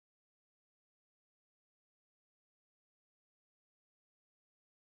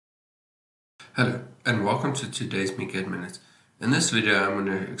Hello and welcome to today's Mecad Minute. In this video I'm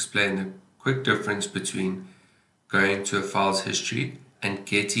going to explain the quick difference between going to a file's history and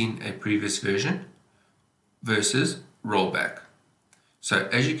getting a previous version versus rollback. So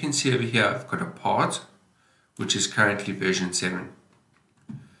as you can see over here, I've got a part which is currently version 7.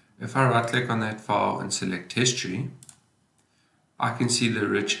 If I right click on that file and select history, I can see the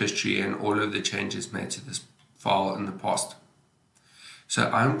rich history and all of the changes made to this file in the past. So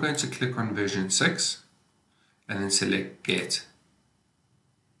I'm going to click on version 6 and then select get.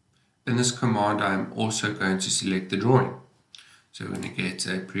 In this command I'm also going to select the drawing. So we're going to get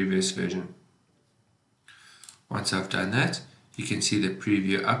a previous version. Once I've done that, you can see the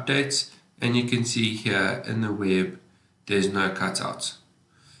preview updates, and you can see here in the web there's no cutouts.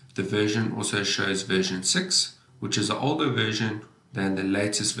 The version also shows version 6, which is an older version than the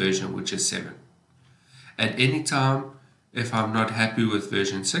latest version, which is 7. At any time, if I'm not happy with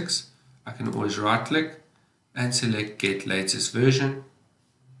version 6, I can always right click and select get latest version,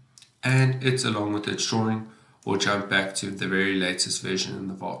 and it's along with its drawing, or jump back to the very latest version in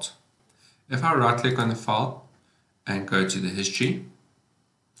the vault. If I right click on the file and go to the history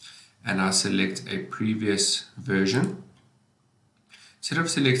and I select a previous version, instead of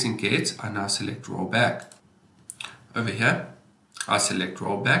selecting get, I now select rollback. Over here I select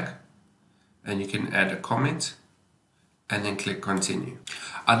rollback, and you can add a comment and then click continue.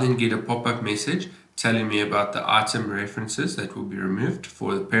 I then get a pop-up message telling me about the item references that will be removed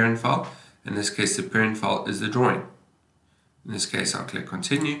for the parent file. In this case, the parent file is the drawing. In this case, I'll click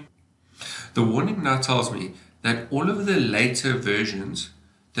continue. The warning now tells me that all of the later versions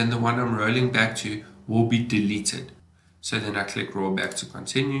than the one I'm rolling back to will be deleted. So then I click roll back to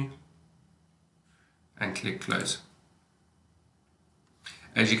continue and click close.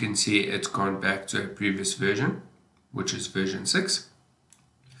 As you can see, it's gone back to a previous version, which is version 6.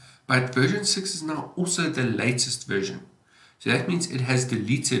 But version 6 is now also the latest version. So that means it has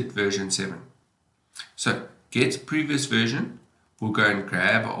deleted version 7. So get previous version will go and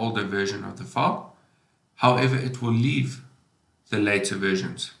grab an older version of the file. However, it will leave the later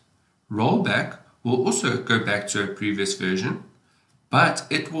versions. Rollback will also go back to a previous version, but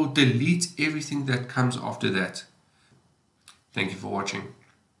it will delete everything that comes after that. Thank you for watching.